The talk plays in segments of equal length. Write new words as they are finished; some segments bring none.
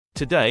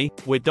Today,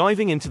 we're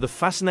diving into the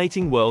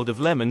fascinating world of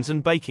lemons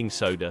and baking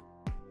soda.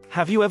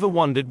 Have you ever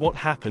wondered what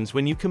happens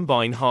when you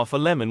combine half a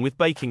lemon with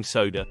baking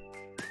soda?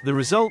 The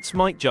results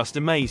might just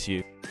amaze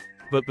you.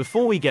 But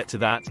before we get to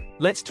that,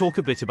 let's talk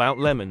a bit about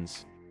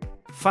lemons.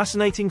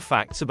 Fascinating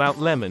facts about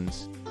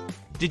lemons.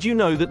 Did you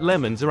know that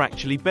lemons are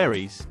actually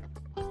berries?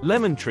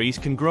 Lemon trees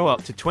can grow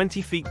up to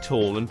 20 feet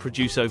tall and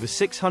produce over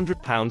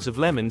 600 pounds of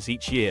lemons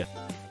each year.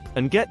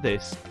 And get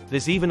this,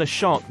 there's even a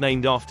shark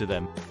named after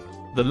them.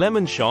 The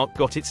lemon shark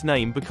got its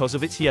name because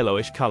of its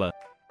yellowish color.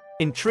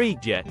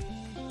 Intrigued yet?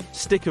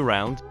 Stick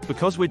around,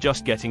 because we're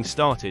just getting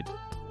started.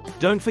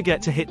 Don't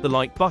forget to hit the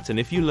like button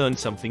if you learned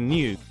something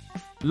new.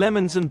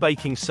 Lemons and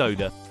baking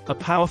soda, a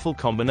powerful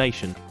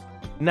combination.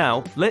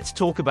 Now, let's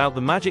talk about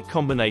the magic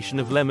combination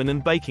of lemon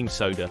and baking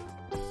soda.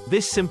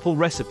 This simple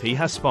recipe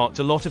has sparked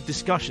a lot of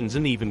discussions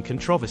and even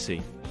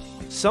controversy.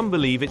 Some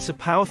believe it's a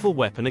powerful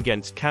weapon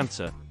against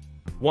cancer.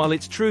 While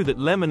it's true that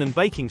lemon and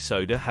baking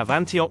soda have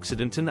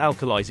antioxidant and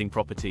alkalizing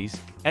properties,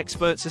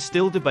 experts are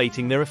still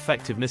debating their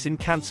effectiveness in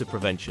cancer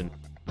prevention.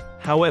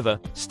 However,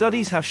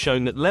 studies have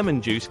shown that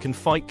lemon juice can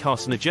fight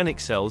carcinogenic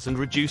cells and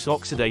reduce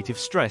oxidative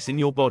stress in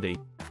your body.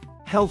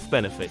 Health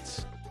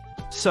benefits.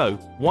 So,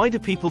 why do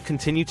people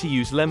continue to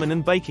use lemon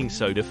and baking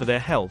soda for their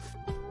health?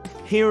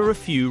 Here are a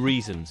few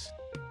reasons.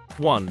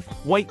 1.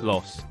 Weight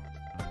loss.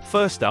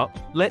 First up,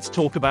 let's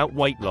talk about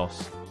weight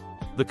loss.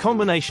 The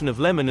combination of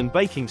lemon and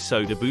baking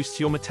soda boosts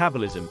your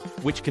metabolism,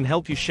 which can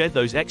help you shed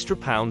those extra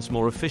pounds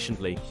more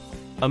efficiently.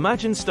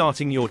 Imagine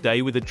starting your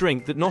day with a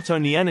drink that not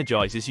only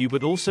energizes you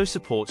but also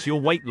supports your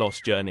weight loss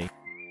journey.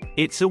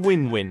 It's a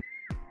win-win.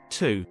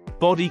 2.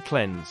 Body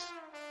cleanse.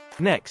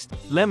 Next,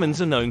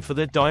 lemons are known for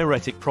their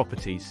diuretic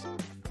properties.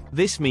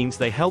 This means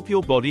they help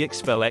your body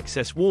expel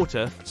excess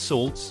water,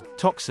 salts,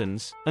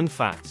 toxins, and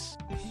fats.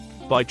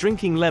 By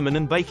drinking lemon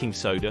and baking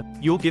soda,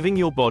 you're giving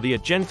your body a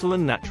gentle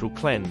and natural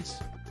cleanse.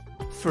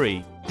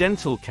 3.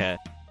 Dental care.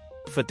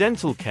 For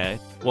dental care,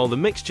 while the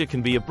mixture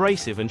can be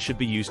abrasive and should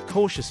be used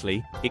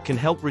cautiously, it can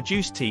help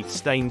reduce teeth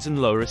stains and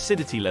lower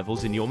acidity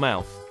levels in your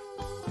mouth.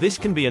 This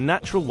can be a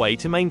natural way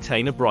to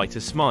maintain a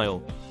brighter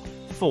smile.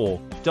 4.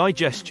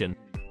 Digestion.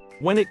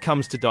 When it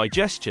comes to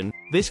digestion,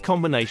 this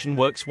combination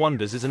works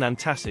wonders as an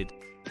antacid.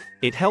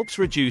 It helps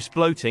reduce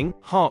bloating,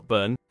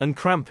 heartburn, and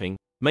cramping,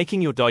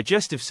 making your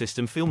digestive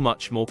system feel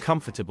much more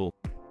comfortable.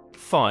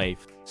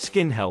 5.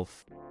 Skin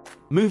health.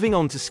 Moving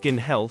on to skin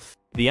health,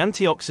 the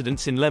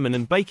antioxidants in lemon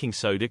and baking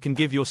soda can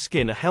give your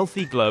skin a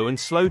healthy glow and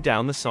slow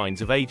down the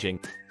signs of aging.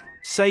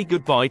 Say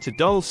goodbye to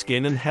dull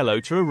skin and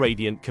hello to a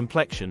radiant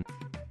complexion.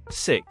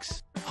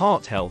 6.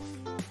 Heart health.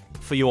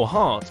 For your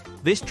heart,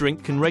 this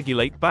drink can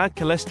regulate bad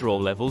cholesterol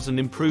levels and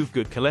improve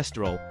good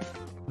cholesterol.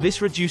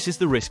 This reduces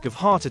the risk of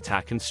heart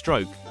attack and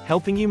stroke,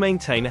 helping you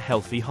maintain a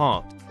healthy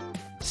heart.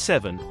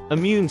 7.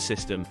 Immune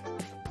system.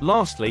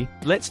 Lastly,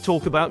 let's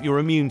talk about your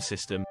immune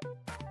system.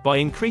 By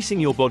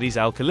increasing your body's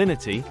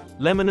alkalinity,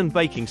 lemon and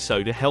baking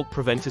soda help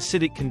prevent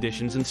acidic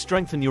conditions and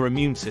strengthen your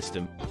immune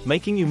system,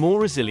 making you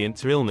more resilient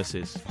to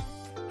illnesses.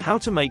 How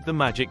to make the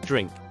magic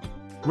drink.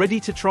 Ready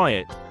to try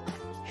it?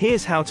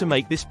 Here's how to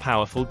make this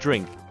powerful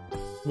drink.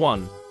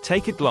 1.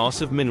 Take a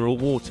glass of mineral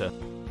water.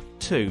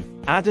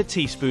 2. Add a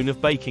teaspoon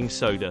of baking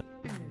soda.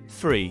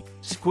 3.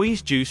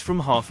 Squeeze juice from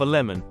half a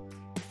lemon.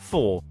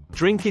 4.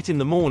 Drink it in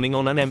the morning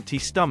on an empty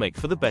stomach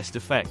for the best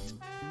effect.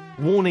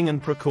 Warning and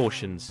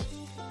precautions.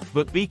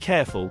 But be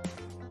careful.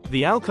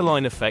 The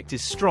alkaline effect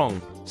is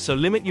strong, so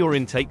limit your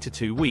intake to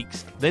 2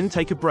 weeks, then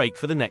take a break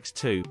for the next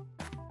 2.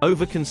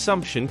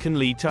 Overconsumption can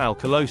lead to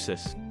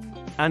alkalosis.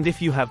 And if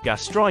you have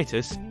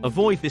gastritis,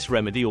 avoid this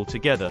remedy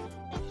altogether.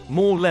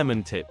 More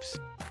lemon tips.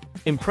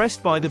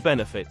 Impressed by the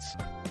benefits?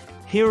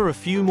 Here are a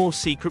few more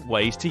secret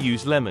ways to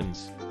use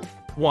lemons.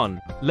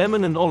 1.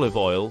 Lemon and olive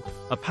oil,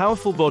 a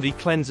powerful body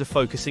cleanser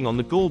focusing on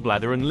the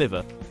gallbladder and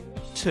liver.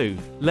 2.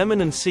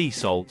 Lemon and sea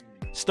salt.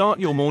 Start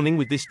your morning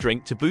with this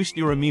drink to boost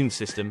your immune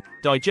system,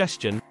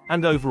 digestion,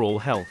 and overall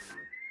health.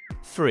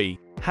 3.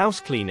 House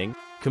cleaning.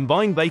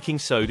 Combine baking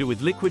soda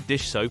with liquid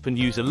dish soap and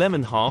use a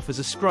lemon half as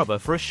a scrubber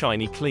for a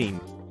shiny clean.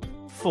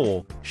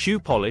 4. Shoe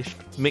polish.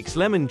 Mix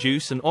lemon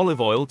juice and olive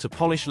oil to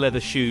polish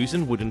leather shoes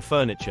and wooden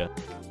furniture.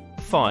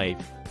 5.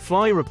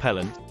 Fly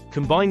repellent.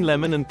 Combine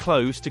lemon and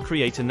cloves to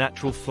create a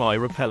natural fly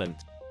repellent.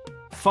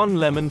 Fun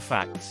lemon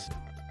facts.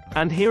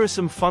 And here are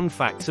some fun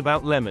facts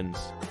about lemons.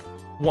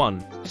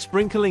 1.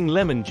 Sprinkling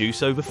lemon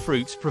juice over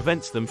fruits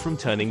prevents them from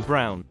turning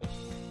brown.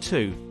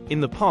 2. In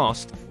the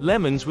past,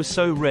 lemons were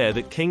so rare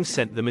that kings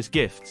sent them as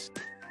gifts.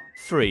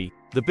 3.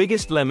 The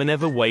biggest lemon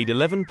ever weighed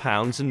 11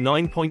 pounds and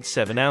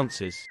 9.7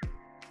 ounces.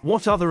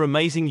 What other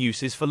amazing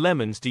uses for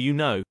lemons do you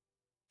know?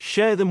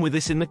 Share them with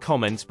us in the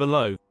comments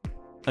below.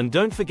 And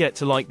don't forget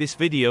to like this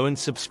video and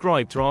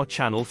subscribe to our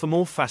channel for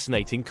more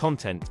fascinating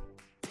content.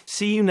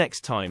 See you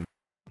next time.